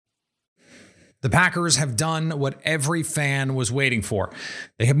The Packers have done what every fan was waiting for.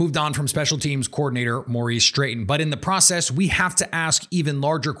 They have moved on from special teams coordinator Maurice Drayton. But in the process, we have to ask even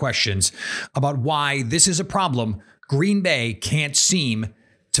larger questions about why this is a problem Green Bay can't seem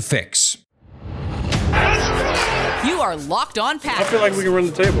to fix. You are Locked On Packers. I feel like we can run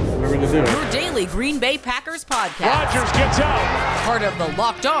the table. We're going to do it. Your daily Green Bay Packers podcast. Rodgers gets out. Part of the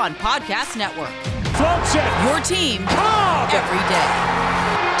Locked On Podcast Network. Floats it. Your team Cobb. every day.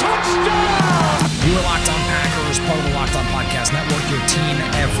 Touchdown. You are Locked On Packers, part of the Locked On Podcast Network, your team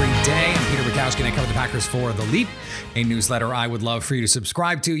every day. I'm Peter Bukowski, and I cover the Packers for The Leap, a newsletter I would love for you to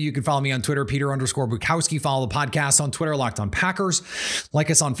subscribe to. You can follow me on Twitter, Peter_Bukowski. Follow the podcast on Twitter, Locked On Packers. Like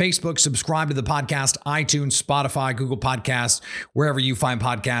us on Facebook, subscribe to the podcast, iTunes, Spotify, Google Podcasts, wherever you find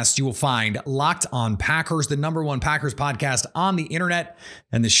podcasts, you will find Locked On Packers, the number one Packers podcast on the internet,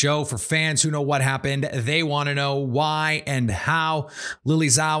 and the show for fans who know what happened. They want to know why and how. Lily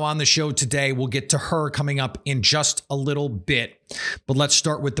Zhao on the show today. We'll get to her coming up in just a little bit. But let's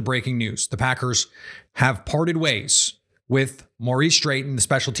start with the breaking news. The Packers have parted ways with Maurice Drayton, the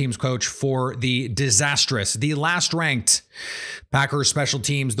special teams coach for the disastrous, the last ranked Packers special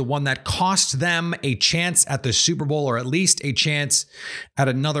teams, the one that cost them a chance at the Super Bowl, or at least a chance at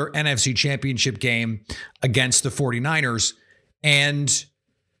another NFC championship game against the 49ers. And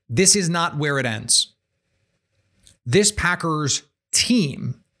this is not where it ends. This Packers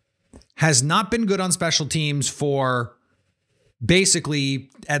team has not been good on special teams for basically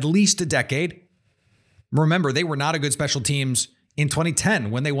at least a decade. Remember, they were not a good special teams in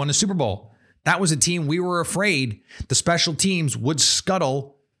 2010 when they won a Super Bowl. That was a team we were afraid the special teams would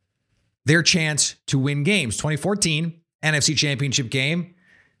scuttle their chance to win games. 2014 NFC Championship game,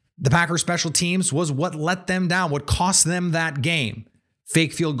 the Packers special teams was what let them down, what cost them that game.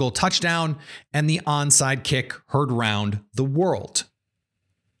 Fake field goal touchdown and the onside kick heard round the world.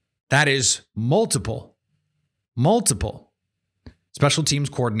 That is multiple special teams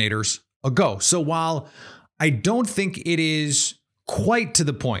coordinators ago. So while I don't think it is quite to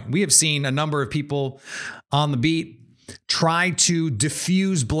the point, we have seen a number of people on the beat try to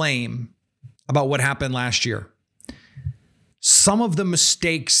diffuse blame about what happened last year. Some of the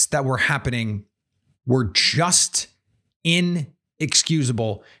mistakes that were happening were just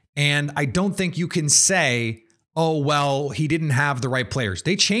inexcusable. And I don't think you can say, oh, well, he didn't have the right players.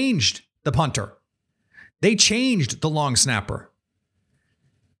 They changed the punter. They changed the long snapper.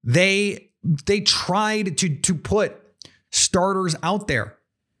 They tried to put starters out there.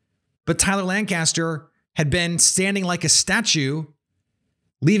 But Tyler Lancaster had been standing like a statue,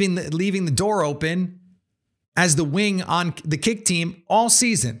 leaving the door open as the wing on the kick team all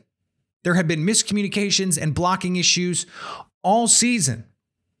season. There had been miscommunications and blocking issues all season.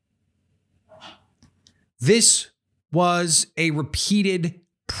 This was a repeated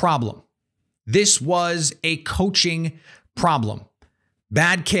problem. This was a coaching problem.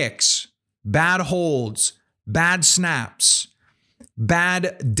 Bad kicks, bad holds, bad snaps,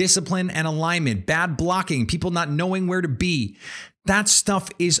 bad discipline and alignment, bad blocking, people not knowing where to be. That stuff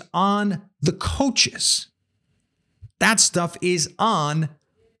is on the coaches. That stuff is on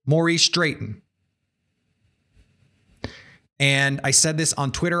Maurice Drayton. And I said this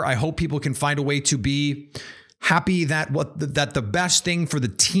on Twitter. I hope people can find a way to be happy that that the best thing for the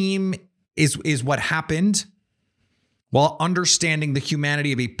team is what happened, while understanding the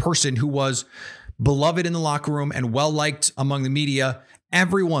humanity of a person who was beloved in the locker room and well-liked among the media.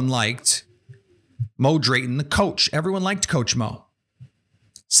 Everyone liked Mo Drayton, the coach. Everyone liked Coach Mo.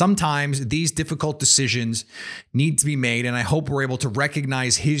 Sometimes these difficult decisions need to be made, and I hope we're able to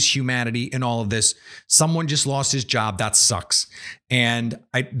recognize his humanity in all of this. Someone just lost his job. That sucks. And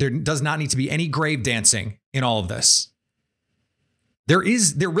there does not need to be any grave dancing in all of this. There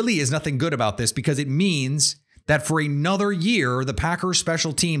really is nothing good about this, because it means that for another year, the Packers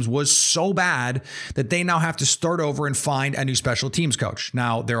special teams was so bad that they now have to start over and find a new special teams coach.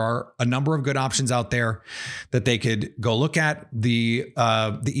 Now, there are a number of good options out there that they could go look at. The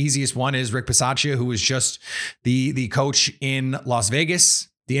easiest one is Rick Bisaccia, who is just the coach in Las Vegas,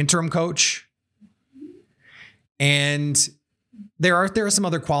 the interim coach. And there are some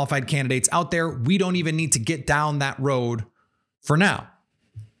other qualified candidates out there. We don't even need to get down that road for now.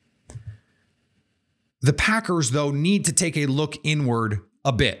 The Packers, though, need to take a look inward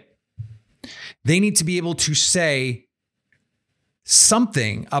a bit. They need to be able to say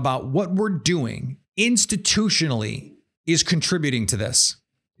something about what we're doing institutionally is contributing to this.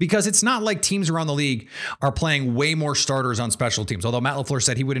 Because it's not like teams around the league are playing way more starters on special teams. Although Matt LaFleur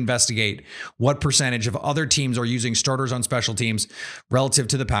said he would investigate what percentage of other teams are using starters on special teams relative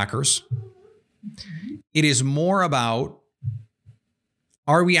to the Packers. It is more about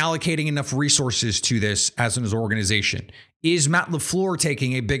Are we allocating enough resources to this as an organization? Is Matt LaFleur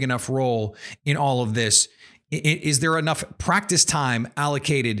taking a big enough role in all of this? Is there enough practice time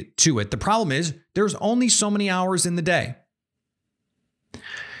allocated to it? The problem is there's only so many hours in the day.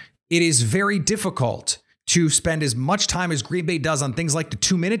 It is very difficult to spend as much time as Green Bay does on things like the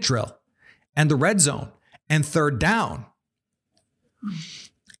 2-minute drill and the red zone and third down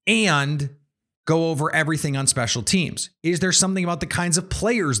and go over everything on special teams. Is there something about the kinds of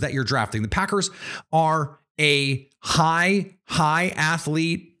players that you're drafting? The Packers are a high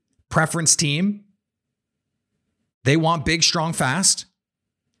athlete preference team. They want big, strong, fast.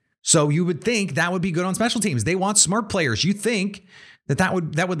 So you would think that would be good on special teams. They want smart players. You think that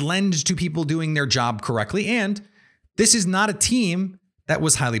would lend to people doing their job correctly. And this is not a team that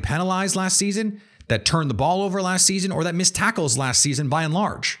was highly penalized last season, that turned the ball over last season, or that missed tackles last season by and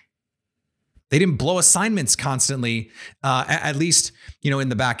large. They didn't blow assignments constantly, at least, in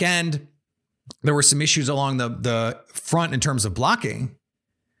the back end. There were some issues along the front in terms of blocking,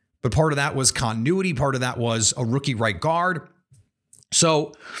 but part of that was continuity. Part of that was a rookie right guard.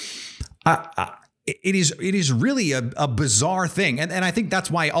 So it is really a bizarre thing. And I think that's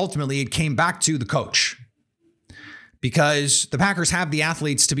why ultimately it came back to the coach, because the Packers have the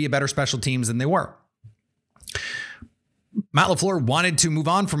athletes to be a better special teams than they were. Matt LaFleur wanted to move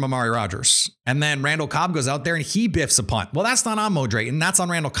on from Amari Rodgers, and then Randall Cobb goes out there and he biffs a punt. Well, that's not on Mo Drayton. That's on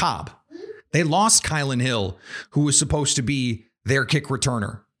Randall Cobb. They lost Kylan Hill, who was supposed to be their kick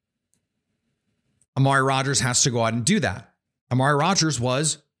returner. Amari Rodgers has to go out and do that. Amari Rodgers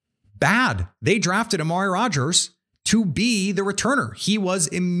was bad. They drafted Amari Rodgers to be the returner. He was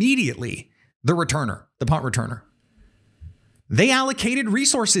immediately the returner, the punt returner. They allocated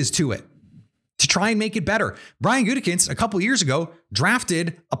resources to it to try and make it better. Brian Gutekunst, a couple years ago,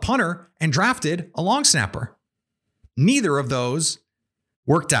 drafted a punter and drafted a long snapper. Neither of those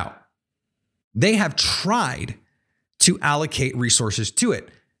worked out. They have tried to allocate resources to it.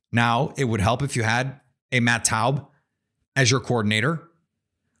 Now, it would help if you had a Matt Taub as your coordinator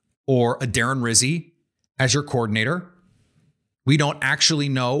or a Darren Rizzi as your coordinator. We don't actually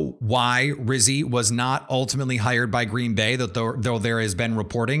know why Rizzi was not ultimately hired by Green Bay, though there has been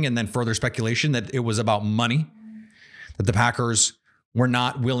reporting and then further speculation that it was about money, that the Packers were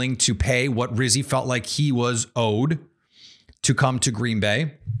not willing to pay what Rizzi felt like he was owed to come to Green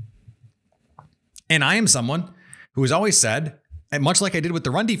Bay. And I am someone who has always said, and much like I did with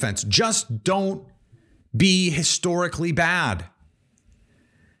the run defense, just don't be historically bad.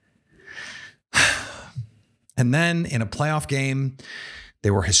 And then in a playoff game,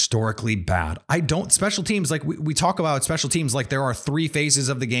 they were historically bad. Special teams, like we talk about special teams like there are 3 phases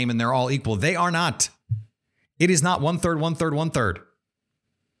of the game and they're all equal. They are not. It is not 1/3, 1/3, 1/3.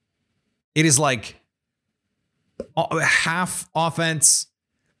 It is like half offense,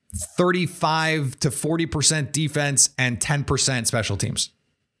 35 to 40% defense, and 10% special teams.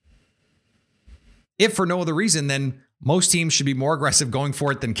 If for no other reason, then most teams should be more aggressive going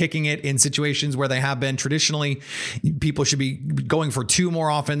for it than kicking it in situations where they have been traditionally. People should be going for 2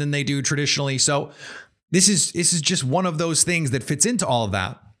 more often than they do traditionally. So this is just one of those things that fits into all of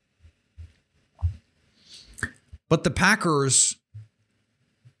that. But the Packers,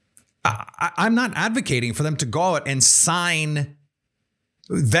 I'm not advocating for them to go out and sign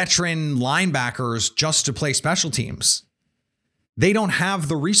veteran linebackers just to play special teams. They don't have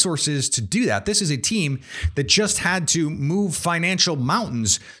the resources to do that. This is a team that just had to move financial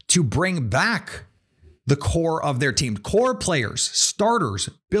mountains to bring back the core of their team. Core players, starters,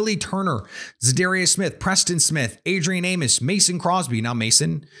 Billy Turner, Zadarius Smith, Preston Smith, Adrian Amos, Mason Crosby. Now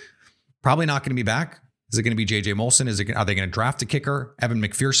Mason probably not going to be back. Is it going to be J.J. Molson? Are they going to draft a kicker? Evan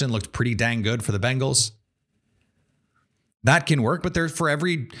McPherson looked pretty dang good for the Bengals. That can work, but there's for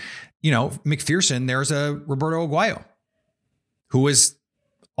every, McPherson, there's a Roberto Aguayo, who was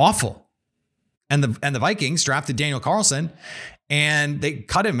awful. And the Vikings drafted Daniel Carlson and they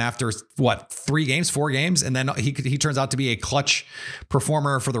cut him after 4 games. And then he turns out to be a clutch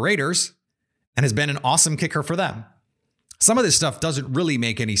performer for the Raiders and has been an awesome kicker for them. Some of this stuff doesn't really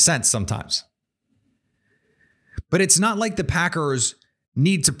make any sense sometimes. But it's not like the Packers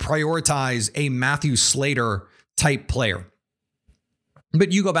need to prioritize a Matthew Slater type player.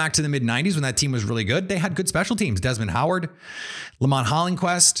 But you go back to the mid-90s when that team was really good. They had good special teams. Desmond Howard, Lamont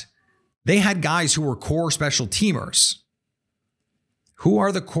Hollinquest. They had guys who were core special teamers. Who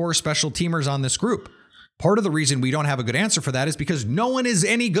are the core special teamers on this group? Part of the reason we don't have a good answer for that is because no one is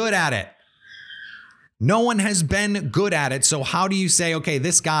any good at it. No one has been good at it. So how do you say, okay,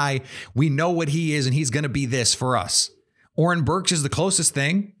 this guy, we know what he is and he's going to be this for us? Oren Burks is the closest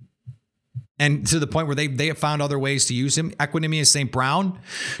thing. And to the point where they have found other ways to use him. Equanimeous St. Brown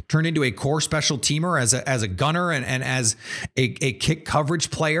turned into a core special teamer as a gunner and as a kick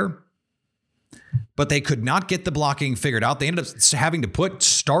coverage player. But they could not get the blocking figured out. They ended up having to put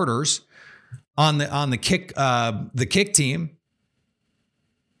starters on the kick team,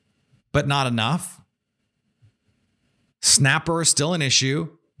 but not enough. Snapper is still an issue.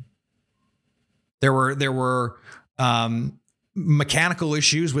 There were mechanical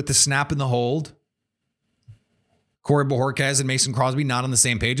issues with the snap and the hold. Corey Bojorquez and Mason Crosby not on the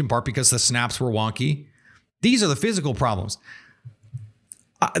same page, in part because the snaps were wonky. These are the physical problems.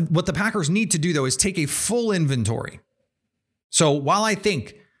 What the Packers need to do, though, is take a full inventory. So while I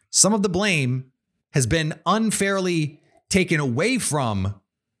think some of the blame has been unfairly taken away from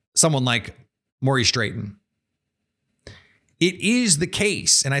someone like Maurice Drayton, it is the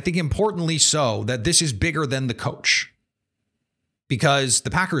case, and I think importantly so, that this is bigger than the coach. Because the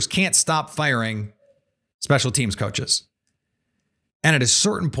Packers can't stop firing special teams coaches. And at a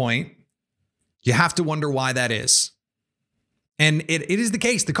certain point, you have to wonder why that is. And it is the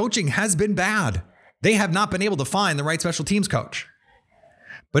case. The coaching has been bad. They have not been able to find the right special teams coach.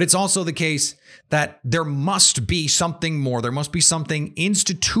 But it's also the case that there must be something more. There must be something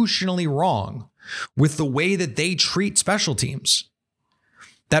institutionally wrong with the way that they treat special teams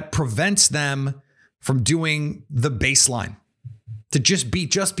that prevents them from doing the baseline. To just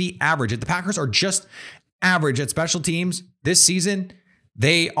be average. If the Packers are just average at special teams this season,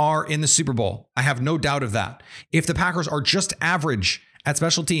 they are in the Super Bowl. I have no doubt of that. If the Packers are just average at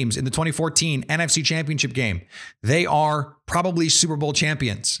special teams in the 2014 NFC Championship game, they are probably Super Bowl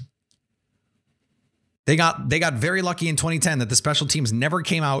champions. They got very lucky in 2010 that the special teams never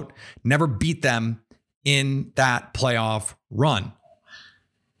came out, never beat them in that playoff run.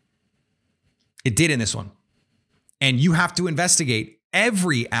 It did in this one. And you have to investigate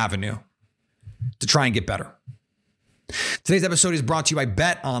every avenue to try and get better. Today's episode is brought to you by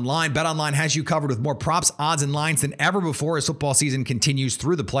Bet Online. Bet Online has you covered with more props, odds, and lines than ever before as football season continues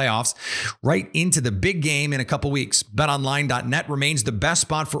through the playoffs, right into the big game in a couple weeks. BetOnline.net remains the best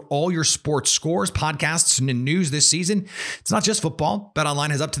spot for all your sports scores, podcasts, and news this season. It's not just football. Bet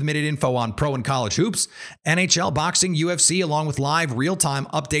Online has up-to-the-minute info on pro and college hoops, NHL, boxing, UFC, along with live real-time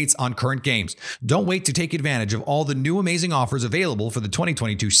updates on current games. Don't wait to take advantage of all the new amazing offers available for the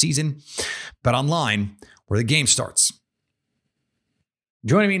 2022 season. Bet Online, where the game starts.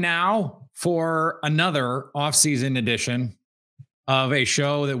 Joining me now for another off-season edition of a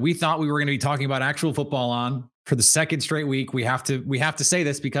show that we thought we were going to be talking about actual football on for the second straight week. We have to say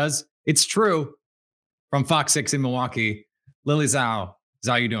this because it's true. From Fox 6 in Milwaukee, Lily Zhao.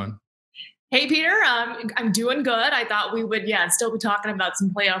 Zhao, you doing? Hey, Peter. I'm doing good. I thought we would, still be talking about some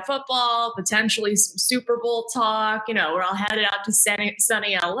playoff football, potentially some Super Bowl talk. We're all headed out to sunny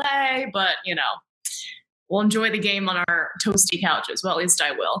LA, but, we'll enjoy the game on our toasty couches. Well, at least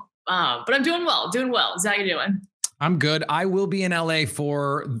I will. But I'm doing well. How you doing? I'm good. I will be in LA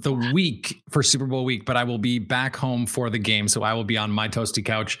for the week for Super Bowl week, but I will be back home for the game. So I will be on my toasty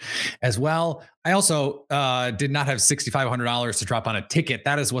couch as well. I also did not have $6,500 to drop on a ticket.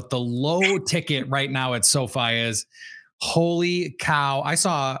 That is what the low ticket right now at SoFi is. Holy cow. I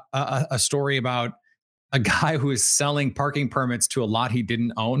saw a story about a guy who is selling parking permits to a lot he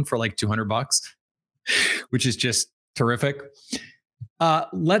didn't own for like $200. Which is just terrific.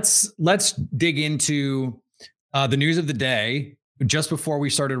 Let's dig into the news of the day just before we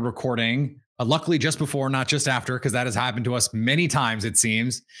started recording. Luckily, just before, not just after, because that has happened to us many times, it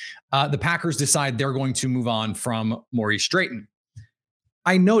seems. The Packers decide they're going to move on from Maurice Drayton.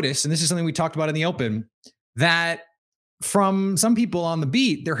 I noticed, and this is something we talked about in the open, that from some people on the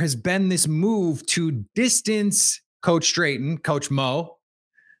beat, there has been this move to distance Coach Drayton, Coach Mo,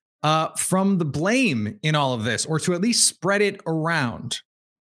 from the blame in all of this, or to at least spread it around.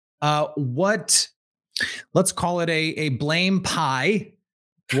 Let's call it a blame pie.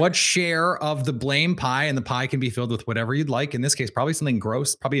 What share of the blame pie, and the pie can be filled with whatever you'd like. In this case, probably something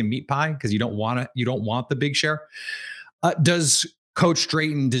gross, probably a meat pie, because you don't want the big share. Does Coach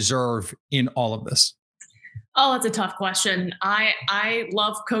Drayton deserve in all of this? Oh, that's a tough question. I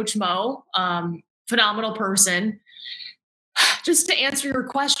love Coach Mo, phenomenal person. Just to answer your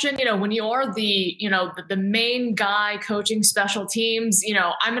question, when you are the main guy coaching special teams,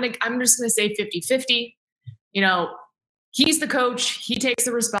 I'm just going to say 50-50. He's the coach, he takes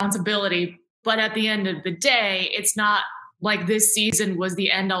the responsibility, but at the end of the day, it's not like this season was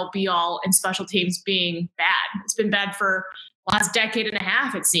the end all be all and special teams being bad. It's been bad for the last decade and a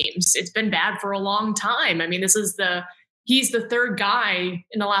half, it seems. It's been bad for a long time. I mean, he's the third guy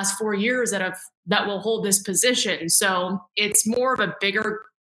in the last 4 years that will hold this position. So it's more of a bigger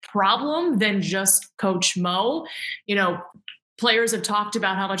problem than just Coach Mo. Players have talked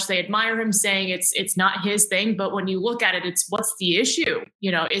about how much they admire him, saying it's not his thing. But when you look at it, it's what's the issue?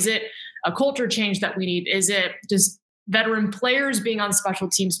 Is it a culture change that we need? Is it just veteran players being on special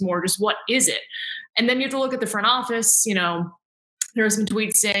teams more? Just what is it? And then you have to look at the front office. There are some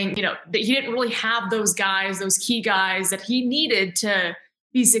tweets saying, that he didn't really have those guys, those key guys that he needed to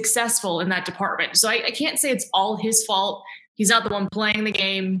be successful in that department. So I can't say it's all his fault. He's not the one playing the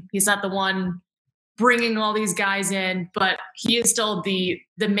game. He's not the one bringing all these guys in, but he is still the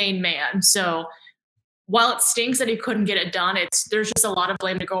main man. So while it stinks that he couldn't get it done, there's just a lot of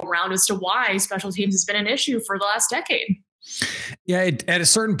blame to go around as to why special teams has been an issue for the last decade. Yeah, at a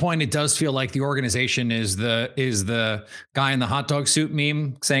certain point, it does feel like the organization is the guy in the hot dog suit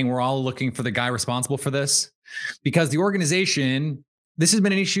meme saying we're all looking for the guy responsible for this, because the organization, this has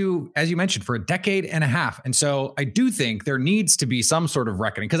been an issue, as you mentioned, for a decade and a half. And so I do think there needs to be some sort of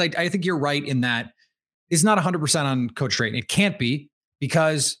reckoning, because I think you're right in that it's not 100% on Coach Drayton. It can't be,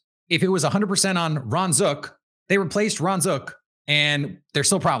 because if it was 100% on Ron Zook, they replaced Ron Zook and there's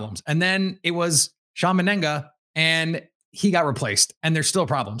still problems. And then it was Sean Menenga and he got replaced and there's still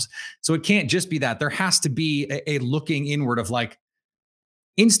problems. So it can't just be that. There has to be a looking inward of like,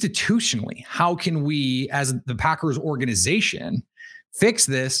 institutionally, how can we as the Packers organization fix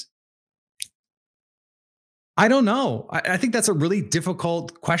this? I don't know. I think that's a really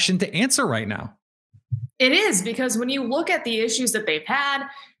difficult question to answer right now. It is, because when you look at the issues that they've had,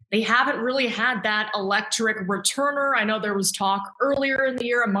 they haven't really had that electric returner. I know there was talk earlier in the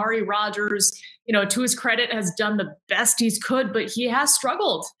year, Rodgers, to his credit, has done the best he's could, but he has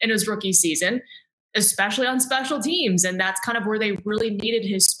struggled in his rookie season, especially on special teams. And that's kind of where they really needed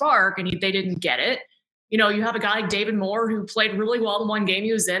his spark, and they didn't get it. You have a guy like David Moore who played really well the one game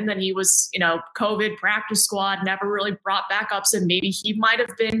he was in, then he was, COVID practice squad, never really brought back up. So maybe he might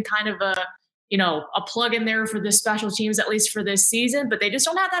have been kind of a plug in there for the special teams, at least for this season, but they just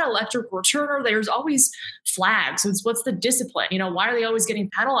don't have that electric returner. There's always flags. So what's the discipline? Why are they always getting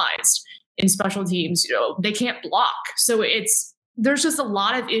penalized in special teams? They can't block. So there's just a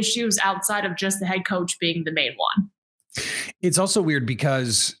lot of issues outside of just the head coach being the main one. It's also weird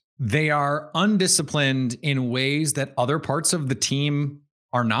because they are undisciplined in ways that other parts of the team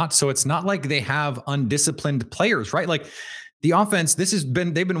are not. So it's not like they have undisciplined players, right? Like the offense,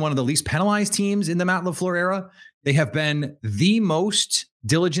 they've been one of the least penalized teams in the Matt LaFleur era. They have been the most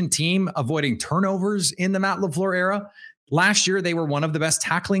diligent team avoiding turnovers in the Matt LaFleur era. Last year, they were one of the best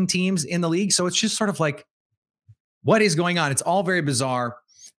tackling teams in the league. So it's just sort of like, what is going on? It's all very bizarre.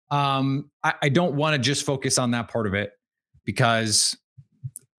 I don't want to just focus on that part of it, because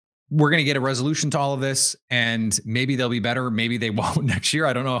we're going to get a resolution to all of this and maybe they'll be better. Maybe they won't next year.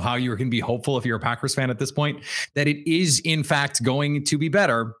 I don't know how you can be hopeful if you're a Packers fan at this point that it is in fact going to be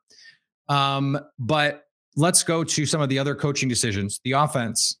better. But let's go to some of the other coaching decisions. The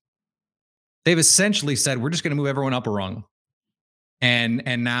offense, they've essentially said, we're just going to move everyone up a rung.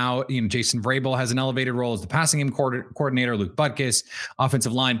 And now, Jason Vrabel has an elevated role as the passing game coordinator, Luke Butkus,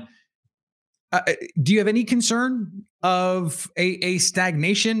 offensive line. Do you have any concern of a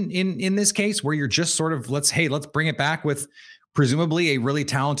stagnation in this case, where you're just sort of let's bring it back with presumably a really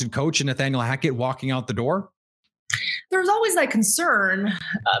talented coach and Nathaniel Hackett walking out the door? There's always that concern,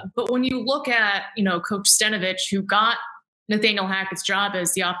 but when you look at Coach Stenavich, who got Nathaniel Hackett's job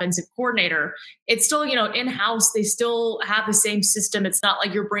as the offensive coordinator, it's still in-house. They still have the same system. It's not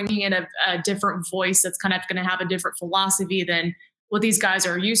like you're bringing in a different voice that's kind of going to have a different philosophy than what these guys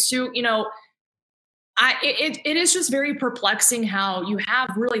are used to. It is just very perplexing how you have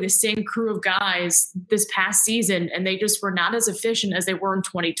really the same crew of guys this past season, and they just were not as efficient as they were in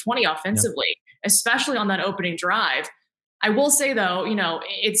 2020 offensively, especially on that opening drive. I will say, though,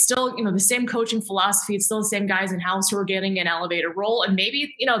 it's still, the same coaching philosophy. It's still the same guys in-house who are getting an elevated role. And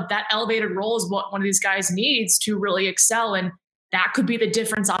maybe, that elevated role is what one of these guys needs to really excel. And that could be the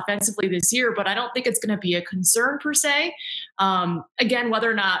difference offensively this year, but I don't think it's going to be a concern per se. Again, whether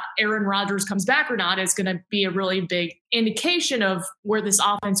or not Aaron Rodgers comes back or not is going to be a really big indication of where this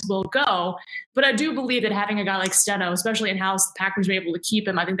offense will go. But I do believe that having a guy like Steno, especially in-house, the Packers are able to keep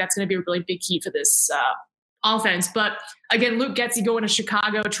him. I think that's going to be a really big key for this offense. But again, Luke Getsy going to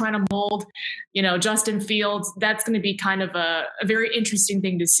Chicago, trying to mold, Justin Fields, that's going to be kind of a very interesting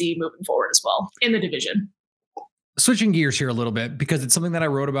thing to see moving forward as well in the division. Switching gears here a little bit, because it's something that I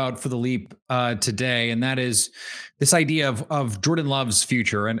wrote about for The Leap today, and that is this idea of Jordan Love's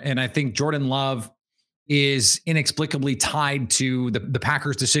future. And I think Jordan Love is inexplicably tied to the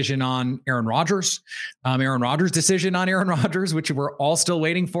Packers' decision on Aaron Rodgers, decision on Aaron Rodgers, which we're all still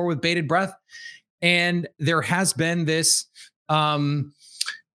waiting for with bated breath. And there has been this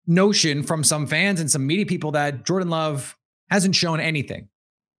notion from some fans and some media people that Jordan Love hasn't shown anything.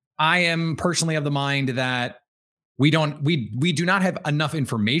 I am personally of the mind that we do not have enough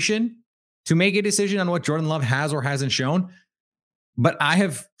information to make a decision on what Jordan Love has or hasn't shown. But I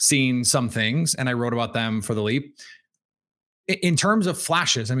have seen some things, and I wrote about them for The Leap. In terms of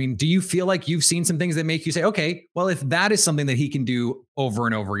flashes, I mean, do you feel like you've seen some things that make you say, okay, well, if that is something that he can do over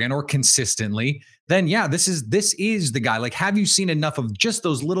and over again or consistently, then yeah, this is the guy. Like, have you seen enough of just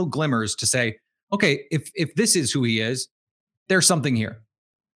those little glimmers to say, okay, if this is who he is, there's something here?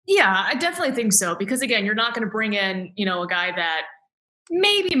 Yeah, I definitely think so. Because again, you're not going to bring in, a guy that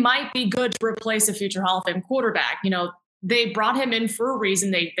maybe might be good to replace a future Hall of Fame quarterback. They brought him in for a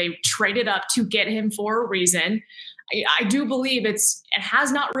reason. They traded up to get him for a reason. I do believe it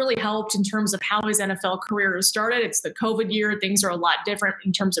has not really helped in terms of how his NFL career has started. It's the COVID year. Things are a lot different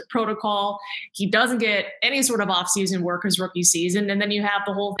in terms of protocol. He doesn't get any sort of offseason work his rookie season. And then you have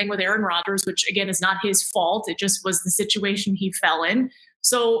the whole thing with Aaron Rodgers, which again is not his fault. It just was the situation he fell in.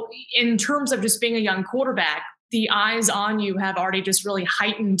 So in terms of just being a young quarterback, the eyes on you have already just really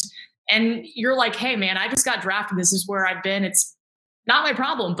heightened. And you're like, hey, man, I just got drafted. This is where I've been. It's not my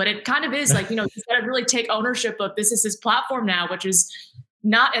problem, but it kind of is like, he's got to really take ownership of this is his platform now, which is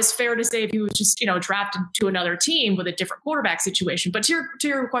not as fair to say if he was just, drafted to another team with a different quarterback situation. But to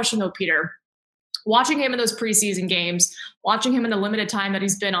your question though, Peter, watching him in those preseason games, watching him in the limited time that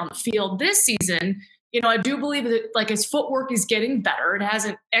he's been on the field this season, I do believe that like his footwork is getting better. It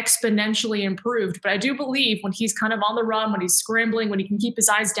hasn't exponentially improved, but I do believe when he's kind of on the run, when he's scrambling, when he can keep his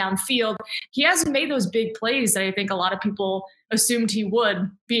eyes downfield, he hasn't made those big plays that I think a lot of people assumed he would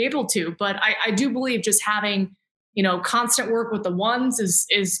be able to. But I do believe just having, constant work with the ones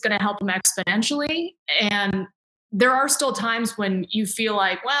is going to help him exponentially. And there are still times when you feel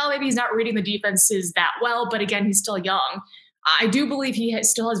like, well, maybe he's not reading the defenses that well, but again, he's still young. I do believe he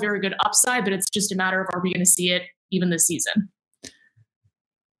still has very good upside, but it's just a matter of, are we going to see it even this season?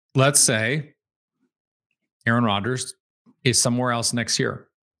 Let's say Aaron Rodgers is somewhere else next year,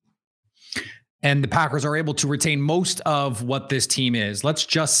 and the Packers are able to retain most of what this team is. Let's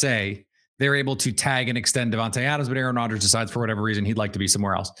just say they're able to tag and extend Davante Adams, but Aaron Rodgers decides for whatever reason he'd like to be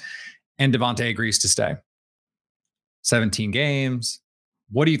somewhere else, and Davante agrees to stay. 17 games.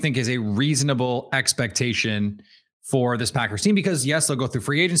 What do you think is a reasonable expectation for this Packers team? Because yes, they'll go through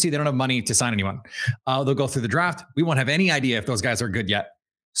free agency. They don't have money to sign anyone. They'll go through the draft. We won't have any idea if those guys are good yet.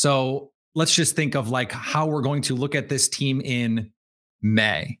 So let's just think of like how we're going to look at this team in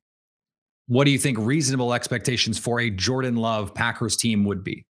May. What do you think reasonable expectations for a Jordan Love Packers team would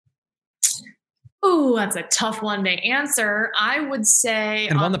be? Oh, that's a tough one to answer. I would say,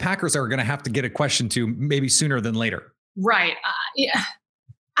 and one the Packers are going to have to get a question to maybe sooner than later. Right. Yeah.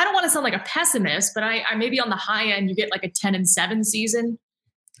 I don't want to sound like a pessimist, but I maybe on the high end, you get like a 10-7 season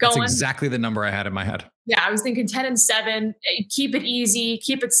going. That's exactly the number I had in my head. Yeah, I was thinking 10-7. Keep it easy.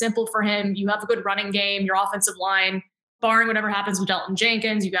 Keep it simple for him. You have a good running game. Your offensive line, barring whatever happens with Dalton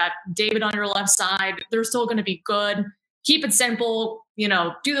Jenkins, you got David on your left side. They're still going to be good. Keep it simple.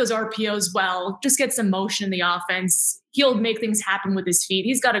 Do those RPOs well. Just get some motion in the offense. He'll make things happen with his feet.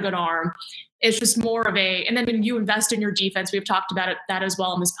 He's got a good arm. It's just more of and then when you invest in your defense, we've talked about that as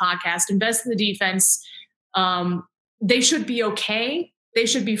well on this podcast, invest in the defense. They should be okay. They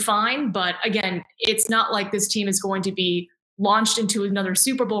should be fine. But again, it's not like this team is going to be launched into another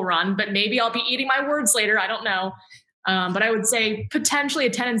Super Bowl run, but maybe I'll be eating my words later. I don't know. But I would say potentially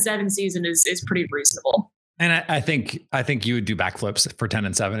a 10-7 season is pretty reasonable. And I think you would do backflips for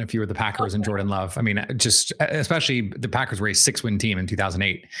 10-7 if you were the Packers and Jordan Love. I mean, just especially the Packers were a 6-win team in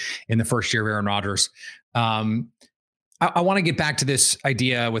 2008 in the first year of Aaron Rodgers. I want to get back to this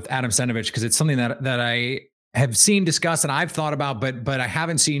idea with Adam Stenavich because it's something that I have seen discussed and I've thought about, but I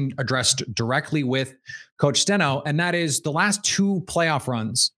haven't seen addressed directly with Coach Steno. And that is the last two playoff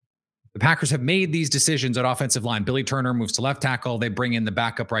runs. The Packers have made these decisions at offensive line. Billy Turner moves to left tackle. They bring in the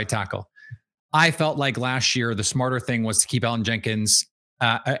backup right tackle. I felt like last year, the smarter thing was to keep Elton Jenkins,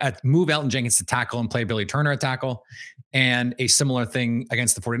 move Elton Jenkins to tackle and play Billy Turner at tackle. And a similar thing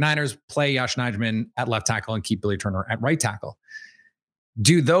against the 49ers, play Josh Nijman at left tackle and keep Billy Turner at right tackle.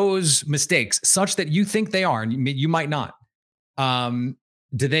 Do those mistakes, such that you think they are, and you might not,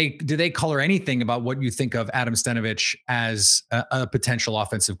 do they color anything about what you think of Adam Stenavich as a potential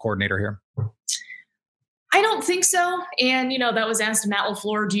offensive coordinator here? I don't think so. And, that was asked to Matt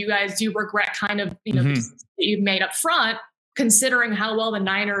LaFleur. Do you regret kind of, that you've made up front, considering how well the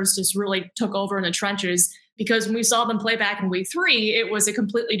Niners just really took over in the trenches? Because when we saw them play back in week 3, it was a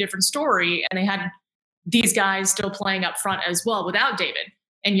completely different story. And they had these guys still playing up front as well without David.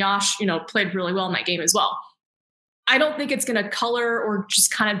 And Josh, played really well in that game as well. I don't think it's going to color or just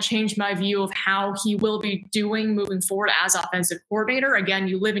kind of change my view of how he will be doing moving forward as offensive coordinator. Again,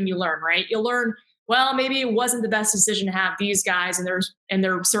 you live and you learn, right? You'll learn, well, maybe it wasn't the best decision to have these guys and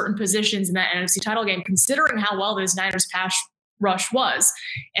there are certain positions in that NFC title game, considering how well this Niners pass rush was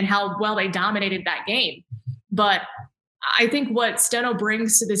and how well they dominated that game. But I think what Steno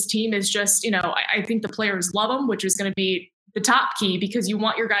brings to this team is just, I think the players love him, which is going to be the top key, because you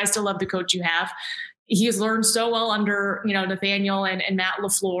want your guys to love the coach you have. He has learned so well under, Nathaniel and Matt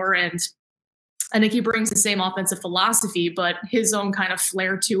LaFleur. And I think he brings the same offensive philosophy, but his own kind of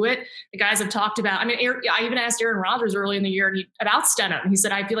flair to it. The guys have talked about, I even asked Aaron Rodgers early in the year about Steno, and he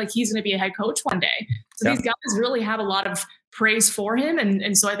said, I feel like he's going to be a head coach one day. So These guys really have a lot of praise for him.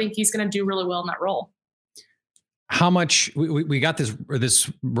 And so I think he's going to do really well in that role. How much we got this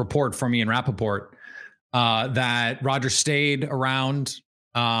report from Ian Rappaport that Rodgers stayed around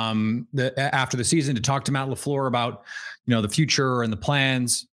after the season to talk to Matt LaFleur about, the future and the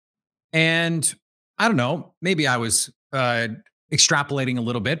plans. And I don't know, maybe I was extrapolating a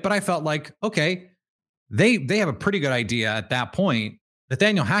little bit, but I felt like, okay, they have a pretty good idea at that point.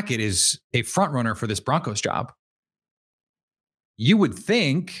 Nathaniel Hackett is a front runner for this Broncos job. You would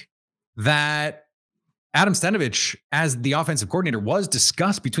think that Adam Stenavich as the offensive coordinator was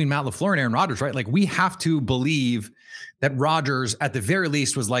discussed between Matt LaFleur and Aaron Rodgers, right? Like, we have to believe that Rodgers at the very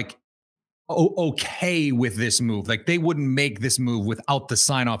least was like, okay with this move. Like, they wouldn't make this move without the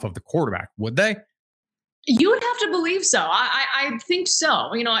sign off of the quarterback, would they? You would have to believe so. I think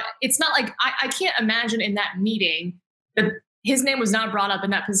so. It's not like I can't imagine in that meeting that his name was not brought up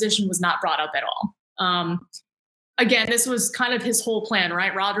and that position was not brought up at all. Again, this was kind of his whole plan,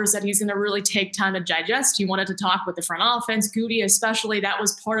 right? Rodgers said he's going to really take time to digest. He wanted to talk with the front offense, Goody especially. That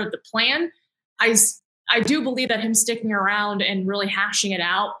was part of the plan. I do believe that him sticking around and really hashing it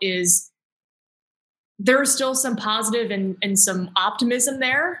out there's still some positive and some optimism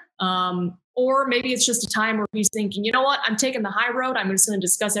there. Or maybe it's just a time where he's thinking, you know what, I'm taking the high road. I'm just going to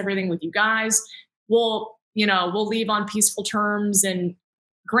discuss everything with you guys. We'll leave on peaceful terms. And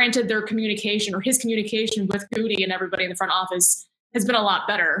granted, their communication or his communication with Goody and everybody in the front office has been a lot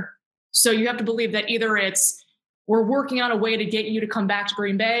better. So you have to believe that either it's we're working on a way to get you to come back to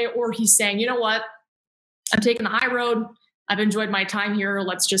Green Bay, or he's saying, you know what, I'm taking the high road. I've enjoyed my time here.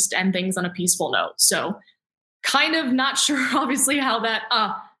 Let's just end things on a peaceful note. So kind of not sure, obviously, how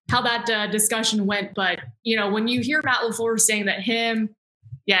that discussion went. But, when you hear Matt LaFleur saying that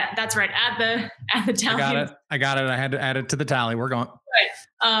yeah, that's right. At the tally. I got it. I had to add it to the tally. We're going.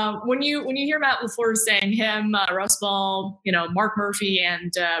 Right. When you hear Matt LaFleur saying him, Russ Ball, Mark Murphy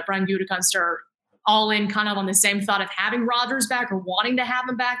and Brian Gutekunst are all in kind of on the same thought of having Rodgers back or wanting to have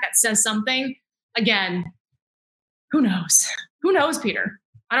him back, that says something. Again, who knows? Who knows, Peter?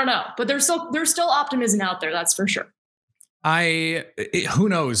 I don't know. But there's still optimism out there. That's for sure. Who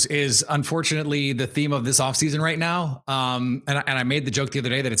knows is unfortunately the theme of this offseason right now. And I made the joke the other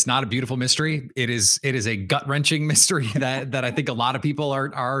day that it's not a beautiful mystery. It is a gut-wrenching mystery that I think a lot of people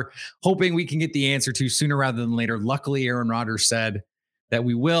are hoping we can get the answer to sooner rather than later. Luckily, Aaron Rodgers said that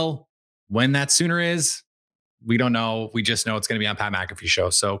we will. When that sooner is, we don't know. We just know it's going to be on Pat McAfee show.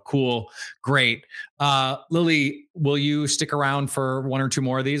 So cool. Great. Lily, will you stick around for one or two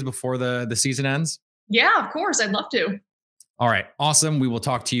more of these before the season ends? Yeah, of course. I'd love to. All right. Awesome. We will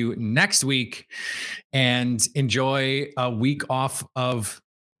talk to you next week and enjoy a week off of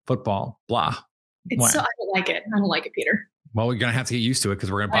football. Blah. I don't like it. I don't like it, Peter. Well, we're going to have to get used to it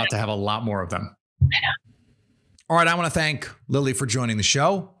because we're about to have a lot more of them. I know. All right. I want to thank Lily for joining the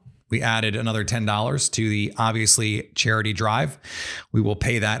show. We added another $10 to the obviously charity drive. We will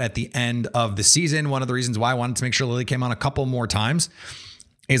pay that at the end of the season. One of the reasons why I wanted to make sure Lily came on a couple more times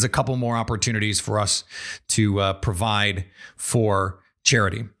is a couple more opportunities for us to provide for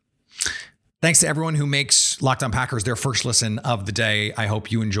charity. Thanks to everyone who makes Locked On Packers their first listen of the day. I hope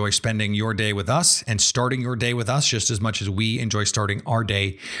you enjoy spending your day with us and starting your day with us just as much as we enjoy starting our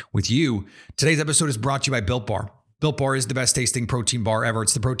day with you. Today's episode is brought to you by Built Bar. Built Bar is the best tasting protein bar ever.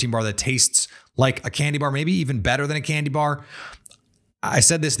 It's the protein bar that tastes like a candy bar, maybe even better than a candy bar. I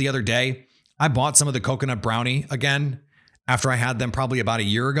said this the other day. I bought some of the coconut brownie again after I had them probably about a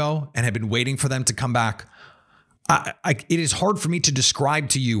year ago and have been waiting for them to come back. It is hard for me to describe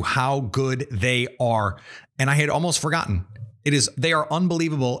to you how good they are. And I had almost forgotten. They are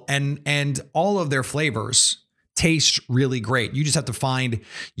unbelievable. And all of their flavors taste really great. You just have to find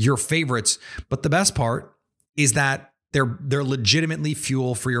your favorites. But the best part is that they're legitimately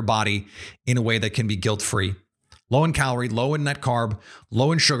fuel for your body in a way that can be guilt-free. Low in calorie, low in net carb,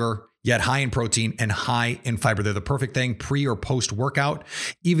 low in sugar, yet high in protein and high in fiber. They're the perfect thing pre or post workout.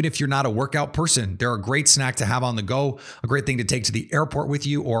 Even if you're not a workout person, they're a great snack to have on the go, a great thing to take to the airport with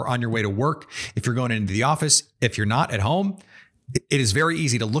you or on your way to work. If you're going into the office, if you're not at home, it is very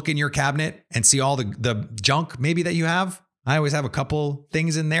easy to look in your cabinet and see all the junk maybe that you have. I always have a couple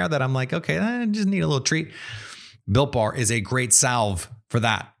things in there that I'm like, okay, I just need a little treat. Built Bar is a great salve for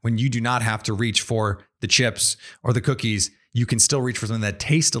that. When you do not have to reach for the chips or the cookies, you can still reach for something that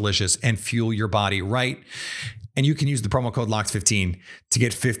tastes delicious and fuel your body right. And you can use the promo code LOCKED15 to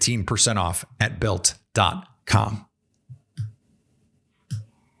get 15% off at built.com.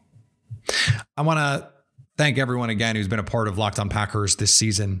 I want to thank everyone again who's been a part of Locked On Packers this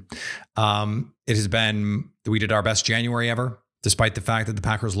season. It has been, we did our best January ever, despite the fact that the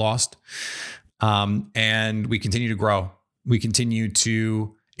Packers lost. And we continue to grow. We continue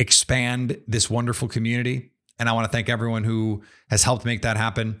to expand this wonderful community. And I want to thank everyone who has helped make that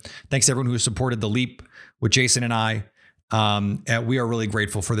happen. Thanks to everyone who has supported The Leap with Jason and I. We are really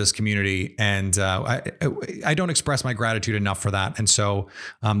grateful for this community. And I don't express my gratitude enough for that. And so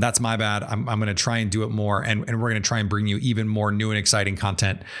that's my bad. I'm going to try and do it more. And we're going to try and bring you even more new and exciting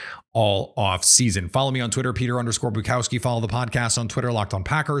content all off season. Follow me on Twitter, Peter_Bukowski. Follow the podcast on Twitter, Locked On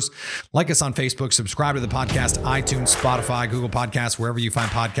Packers. Like us on Facebook. Subscribe to the podcast, iTunes, Spotify, Google Podcasts, wherever you find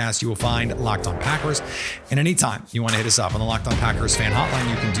podcasts, you will find Locked On Packers. And anytime you want to hit us up on the Locked On Packers fan hotline,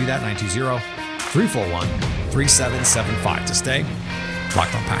 you can do that, 920-341-3775 to stay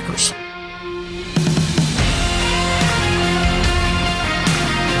Locked On Packers.